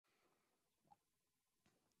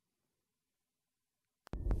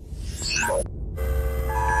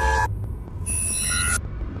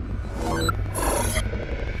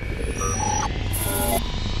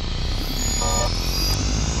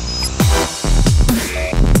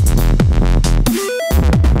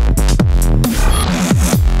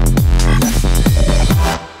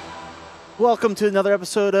Welcome to another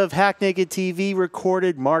episode of Hack Naked TV,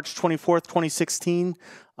 recorded March 24th, 2016.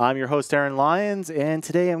 I'm your host, Aaron Lyons, and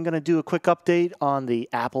today I'm going to do a quick update on the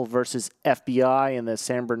Apple versus FBI and the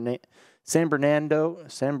San Bernardino,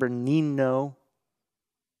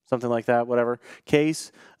 something like that, whatever,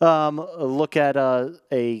 case. A look at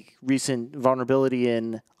a recent vulnerability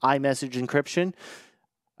in iMessage encryption,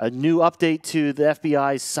 a new update to the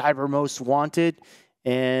FBI's Cyber Most Wanted,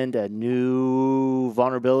 and a new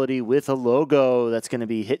vulnerability with a logo that's going to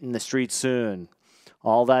be hitting the streets soon.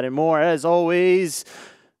 All that and more, as always,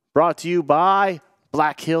 brought to you by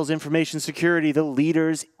Black Hills Information Security, the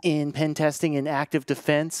leaders in pen testing and active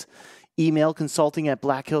defense. Email consulting at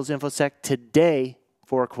Black Hills InfoSec today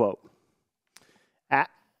for a quote. At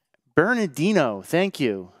Bernardino, thank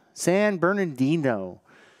you. San Bernardino.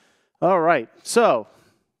 All right, so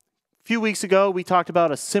a few weeks ago, we talked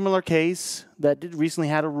about a similar case that recently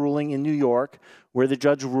had a ruling in New York where the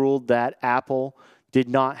judge ruled that Apple did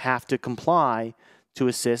not have to comply to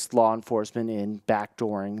assist law enforcement in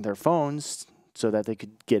backdooring their phones so that they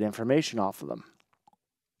could get information off of them.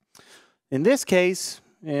 In this case,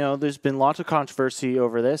 there's been lots of controversy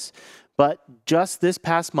over this, but just this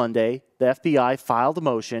past Monday, the FBI filed a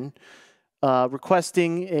motion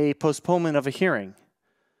requesting a postponement of a hearing.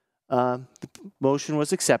 The motion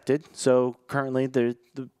was accepted, so currently the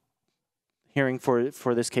hearing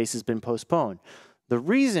for this case has been postponed. The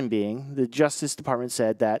reason being, the Justice Department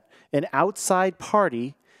said that an outside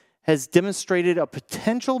party has demonstrated a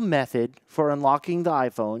potential method for unlocking the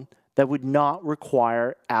iPhone that would not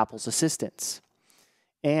require Apple's assistance.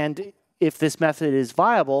 And if this method is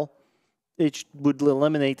viable, it would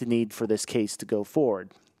eliminate the need for this case to go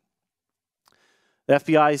forward. The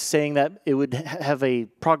FBI is saying that it would have a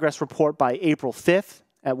progress report by April 5th,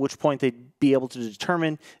 at which point they'd be able to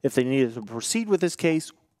determine if they needed to proceed with this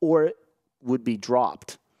case or it would be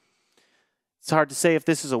dropped. It's hard to say if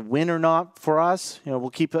this is a win or not for us.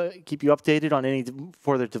 We'll keep you updated on any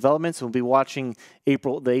further developments. We'll be watching the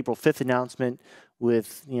April 5th announcement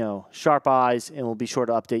with sharp eyes, and we'll be sure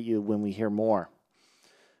to update you when we hear more.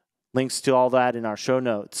 Links to all that in our show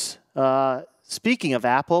notes. Speaking of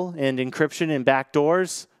Apple and encryption and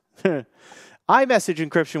backdoors, iMessage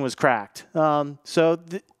encryption was cracked. And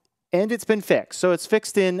it's been fixed. So it's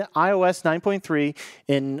fixed in iOS 9.3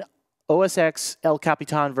 in OS X El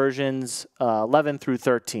Capitan versions 11 through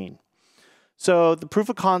 13. So the proof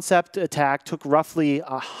of concept attack took roughly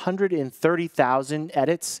 130,000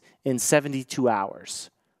 edits in 72 hours.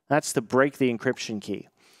 That's to break the encryption key.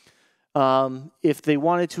 If they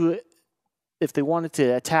wanted to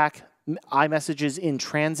attack iMessages in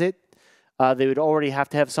transit, they would already have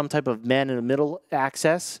to have some type of man-in-the-middle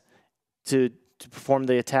access to perform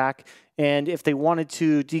the attack. And if they wanted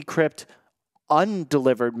to decrypt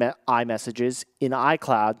undelivered iMessages in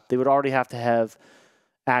iCloud, they would already have to have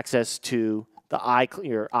access to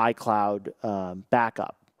your iCloud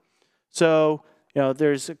backup. So,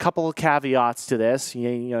 there's a couple of caveats to this.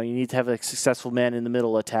 You need to have a successful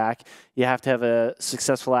man-in-the-middle attack. You have to have a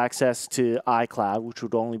successful access to iCloud, which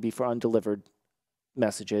would only be for undelivered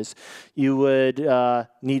messages. You would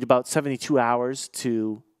need about 72 hours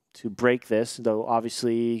to break this, though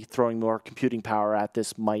obviously throwing more computing power at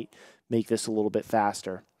this might make this a little bit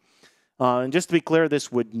faster. And just to be clear,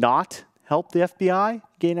 this would not help the FBI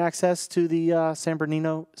gain access to the I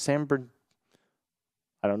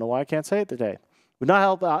don't know why I can't say it today. Would not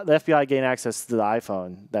help the FBI gain access to the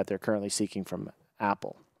iPhone that they're currently seeking from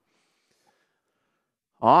Apple.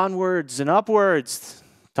 Onwards and upwards,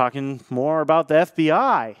 talking more about the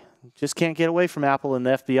FBI. Just can't get away from Apple and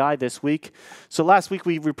the FBI this week. So last week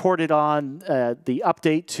we reported on the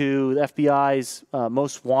update to the FBI's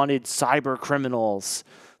most wanted cyber criminals,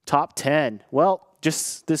 top 10. Well,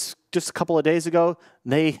 just a couple of days ago,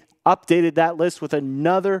 they updated that list with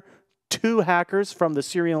another 2 hackers from the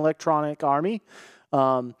Syrian Electronic Army.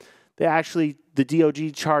 The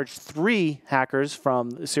DOJ charged 3 hackers from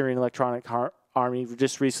the Syrian Electronic Army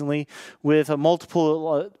just recently with a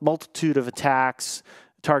multitude of attacks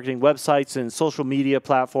targeting websites and social media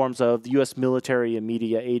platforms of the U.S. military and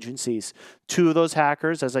media agencies. 2 of those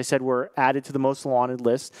hackers, as I said, were added to the most wanted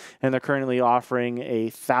list, and they're currently offering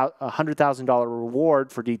a $100,000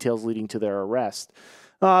 reward for details leading to their arrest.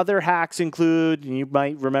 Their hacks include, and you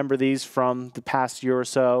might remember these from the past year or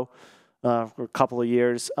so, or a couple of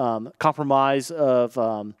years, compromise of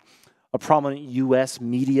a prominent U.S.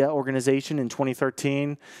 media organization in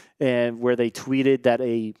 2013, and where they tweeted that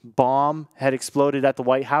a bomb had exploded at the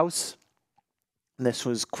White House. And this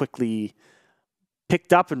was quickly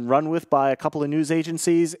picked up and run with by a couple of news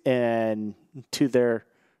agencies, and to their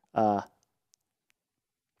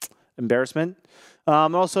embarrassment.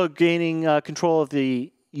 Also gaining control of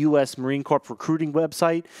the U.S. Marine Corps recruiting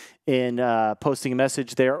website and posting a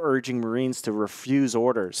message there urging Marines to refuse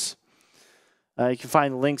orders. You can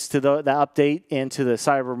find links to the update and to the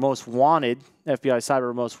Cyber Most Wanted, FBI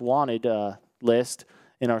Cyber Most Wanted list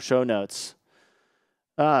in our show notes.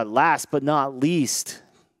 Last but not least,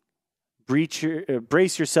 brace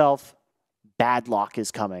yourself. Badlock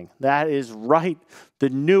is coming. That is right. The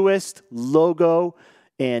newest logo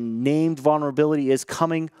and named vulnerability is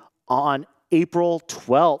coming on April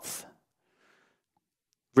 12th.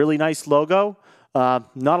 Really nice logo.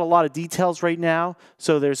 Not a lot of details right now.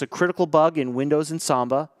 So there's a critical bug in Windows and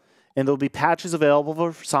Samba, and there'll be patches available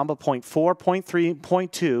for Samba 0.4, 0.3,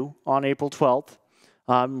 0.2 on April 12th.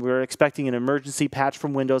 We're expecting an emergency patch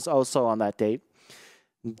from Windows also on that date.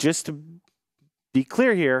 Just to be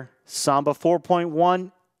clear here, Samba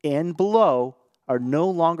 4.1 and below are no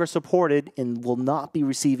longer supported and will not be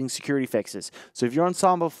receiving security fixes. So if you're on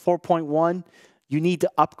Samba 4.1, you need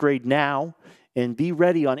to upgrade now and be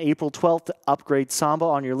ready on April 12th to upgrade Samba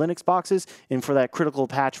on your Linux boxes and for that critical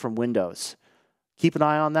patch from Windows. Keep an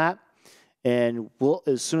eye on that, and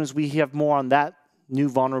as soon as we have more on that new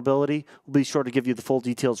vulnerability, we'll be sure to give you the full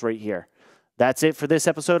details right here. That's it for this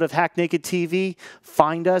episode of Hack Naked TV.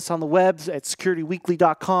 Find us on the webs at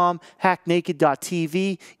securityweekly.com,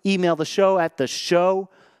 hacknaked.tv. Email the show at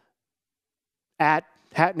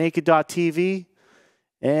theshow@hacknaked.tv.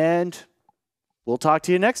 And we'll talk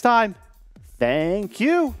to you next time. Thank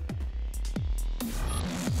you.